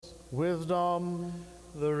Wisdom.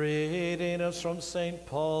 The reading is from St.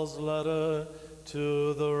 Paul's letter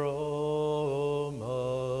to the Romans.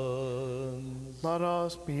 Let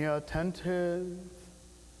us be attentive.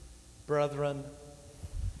 Brethren,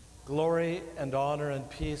 glory and honor and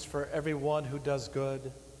peace for everyone who does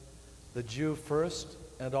good, the Jew first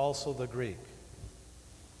and also the Greek.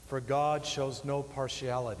 For God shows no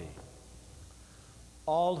partiality.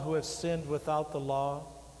 All who have sinned without the law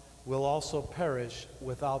will also perish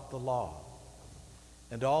without the law,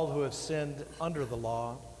 and all who have sinned under the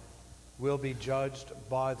law will be judged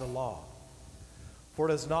by the law. For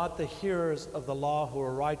it is not the hearers of the law who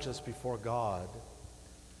are righteous before God,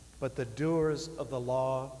 but the doers of the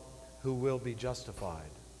law who will be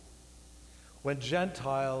justified. When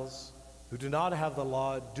Gentiles who do not have the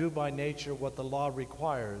law do by nature what the law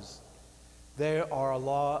requires, they are a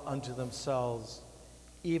law unto themselves,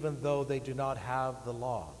 even though they do not have the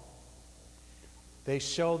law. They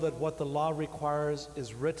show that what the law requires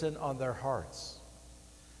is written on their hearts,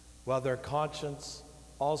 while their conscience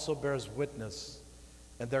also bears witness,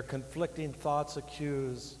 and their conflicting thoughts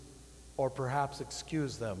accuse or perhaps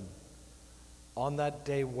excuse them on that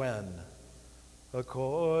day when,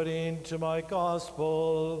 according to my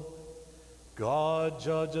gospel, God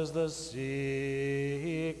judges the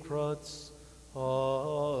secrets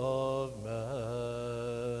of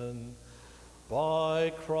men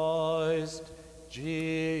by Christ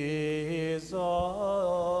Jesus.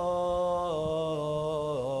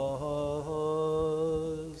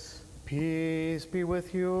 Peace be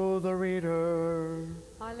with you, the reader.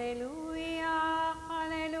 Alleluia,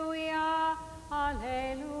 alleluia,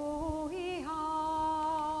 alleluia.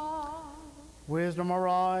 Wisdom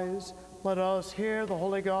arise, let us hear the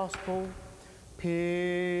Holy Gospel.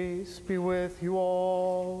 Peace be with you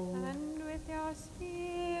all. And with your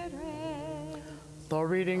spirit. The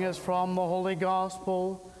reading is from the Holy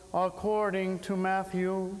Gospel according to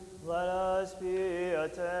Matthew. Let us be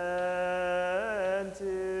attentive.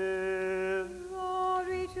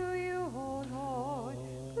 Glory to you, O Lord.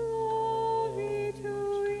 Glory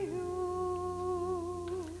to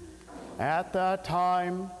you. At that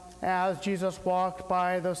time, as Jesus walked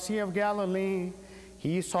by the Sea of Galilee,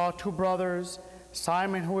 he saw two brothers,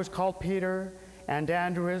 Simon, who was called Peter, and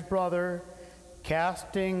Andrew his brother,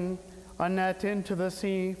 casting a net into the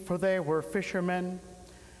sea, for they were fishermen.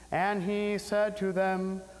 And he said to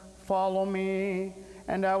them, "Follow me,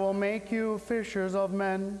 and I will make you fishers of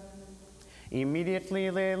men."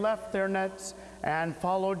 Immediately they left their nets and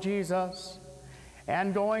followed Jesus.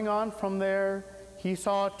 And going on from there, he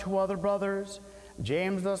saw two other brothers,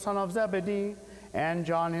 James the son of Zebedee, and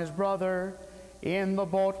John his brother, in the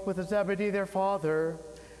boat with Zebedee their father,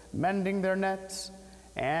 mending their nets,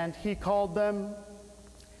 and he called them.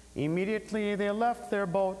 Immediately they left their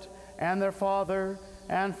boat and their father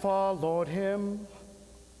and followed him.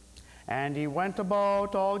 And he went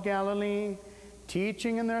about all Galilee,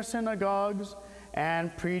 teaching in their synagogues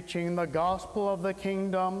and preaching the gospel of the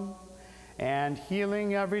kingdom, and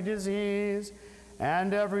healing every disease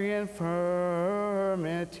and every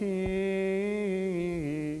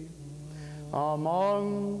infirmity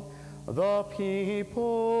among the people.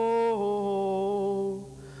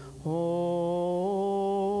 Glory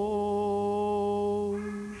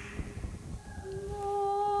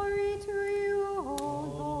to you, O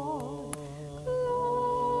Lord.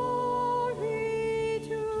 Glory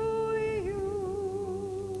to you.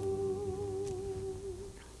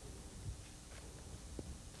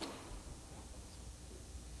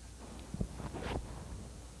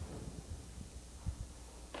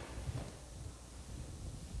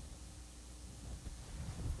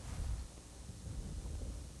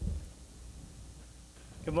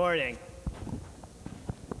 Good morning.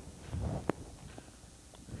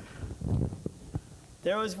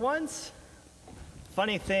 There was once a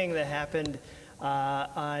funny thing that happened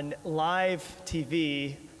on live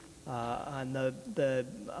TV on the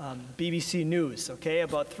BBC News, okay,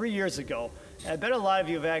 about 3 years ago. I bet a lot of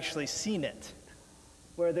you have actually seen it,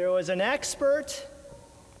 where there was an expert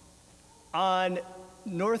on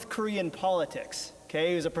North Korean politics.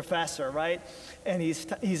 Okay, he was a professor, right? And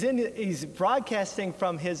he's broadcasting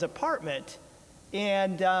from his apartment,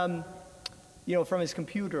 and from his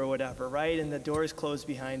computer or whatever, right? And the door is closed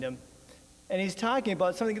behind him, and he's talking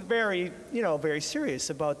about something very, very serious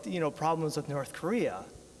about problems with North Korea.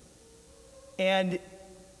 And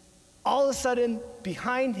all of a sudden,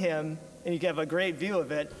 behind him, and you can have a great view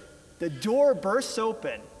of it, the door bursts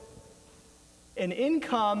open, and in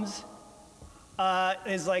comes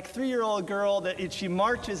is like 3-year-old girl she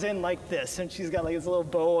marches in like this, and she's got like this little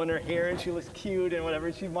bow in her hair, and she looks cute and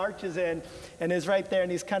whatever. She marches in and is right there,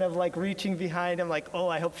 and he's kind of like reaching behind him, like, oh,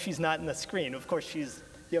 I hope she's not in the screen. Of course, you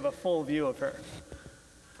have a full view of her.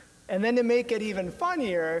 And then to make it even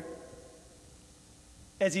funnier,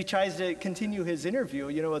 as he tries to continue his interview,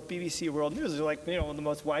 with BBC World News, they're like, one of the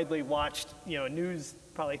most widely watched, news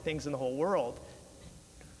probably things in the whole world.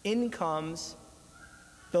 In comes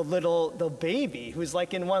the baby, who's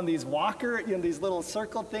like in one of these walker, these little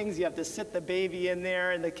circle things. You have to sit the baby in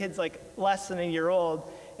there, and the kid's like less than a year old,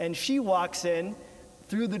 and she walks in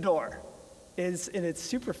through the door. And it's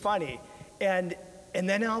super funny. And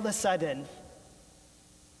then all of a sudden,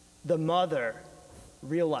 the mother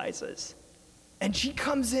realizes, and she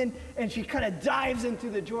comes in and she kind of dives in through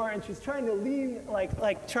the door, and she's trying to lean,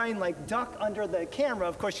 like duck under the camera.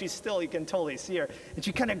 Of course, you can totally see her. And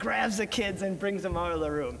she kind of grabs the kids and brings them out of the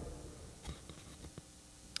room.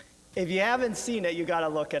 If you haven't seen it, you got to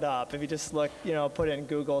look it up. If you just look, put in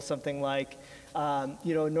Google something like,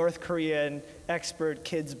 North Korean expert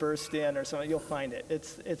kids burst in or something, you'll find it.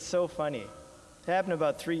 It's so funny. It happened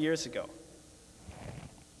about 3 years ago.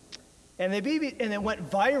 And it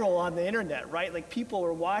went viral on the internet, right? Like people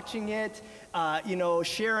were watching it,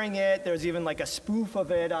 sharing it. There was even like a spoof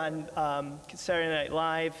of it on Saturday Night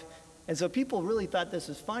Live. And so people really thought this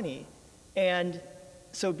was funny. And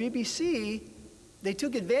so BBC, they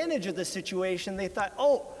took advantage of the situation. They thought,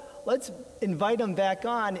 oh, let's invite them back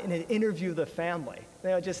on and interview the family.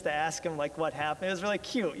 Just to ask them like what happened. It was really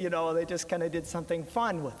cute, they just kind of did something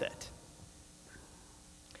fun with it.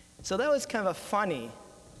 So that was kind of a funny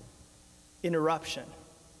interruption.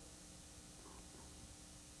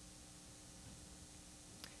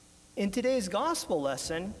 In today's gospel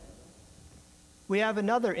lesson, we have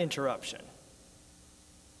another interruption.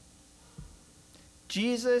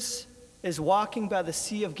 Jesus is walking by the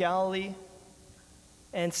Sea of Galilee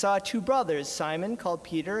and saw 2 brothers, Simon, called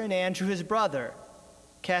Peter, and Andrew, his brother,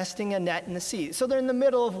 casting a net in the sea. So they're in the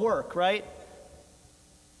middle of work, right?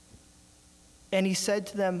 And he said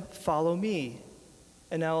to them, "Follow me,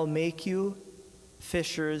 and I will make you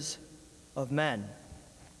fishers of men."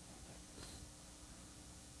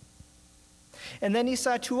 And then he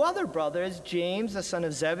saw 2 other brothers, James, the son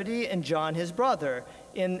of Zebedee, and John, his brother,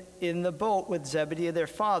 in the boat with Zebedee, their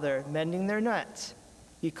father, mending their nets.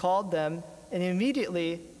 He called them, and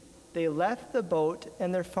immediately they left the boat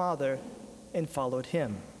and their father and followed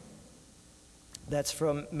him. That's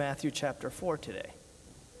from Matthew chapter 4 today.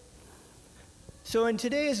 So in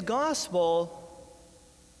today's gospel,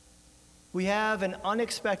 we have an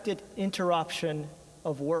unexpected interruption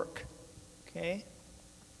of work, okay?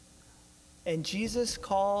 And Jesus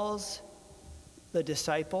calls the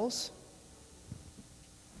disciples,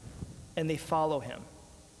 and they follow him.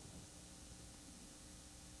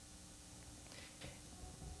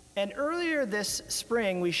 And earlier this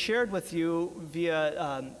spring, we shared with you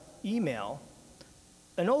via email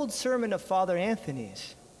an old sermon of Father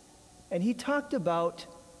Anthony's, and he talked about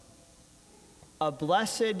a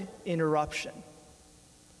blessed interruption.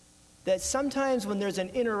 That sometimes when there's an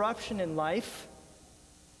interruption in life,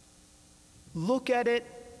 look at it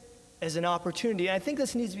as an opportunity. And I think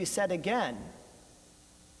this needs to be said again,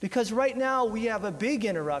 because right now we have a big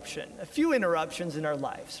interruption, a few interruptions in our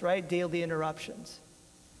lives, right? Daily interruptions.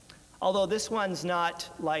 Although this one's not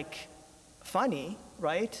like funny,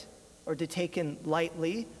 right? Or to take in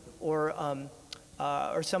lightly, or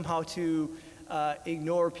somehow to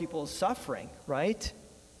ignore people's suffering, right?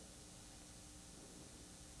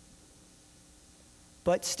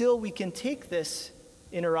 But still, we can take this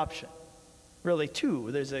interruption. Really,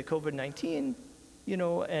 two. There's a COVID-19,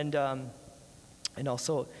 and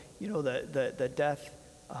also, the death,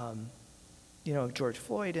 of George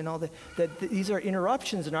Floyd and all that. These are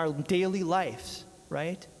interruptions in our daily lives,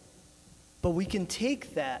 right? But we can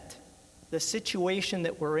take that, the situation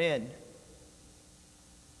that we're in,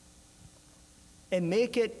 and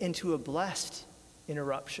make it into a blessed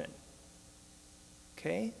interruption.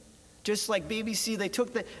 Okay? Just like BBC, they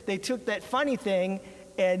took that funny thing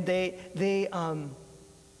and they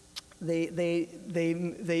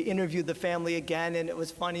interviewed the family again, and it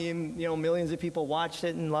was funny, and millions of people watched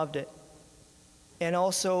it and loved it. And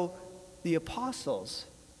also the apostles,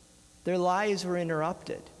 their lives were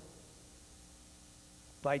interrupted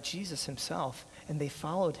by Jesus himself, and they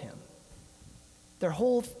followed him. Their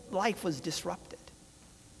whole life was disrupted,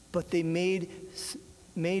 but they made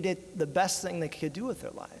it the best thing they could do with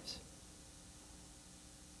their lives.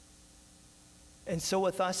 And so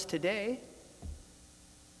with us today,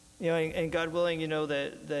 and God willing,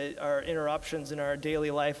 that our interruptions in our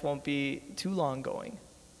daily life won't be too long going.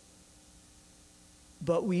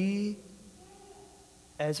 But we,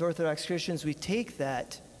 as Orthodox Christians, we take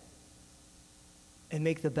that and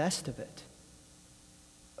make the best of it.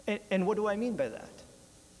 And what do I mean by that?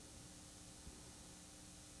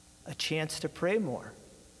 A chance to pray more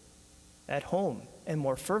at home and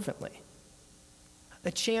more fervently.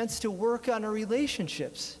 A chance to work on our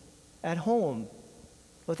relationships at home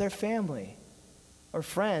with our family or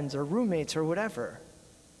friends or roommates or whatever.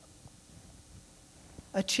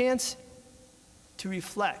 A chance to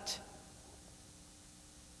reflect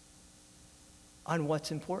on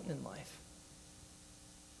what's important in life.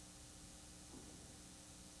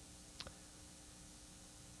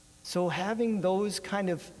 So having those kind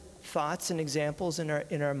of thoughts and examples in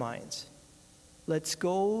our minds, let's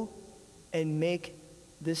go and make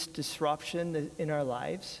this disruption in our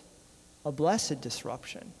lives a blessed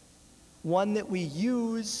disruption, one that we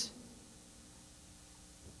use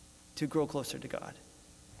to grow closer to God.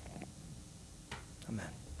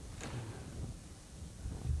 Amen.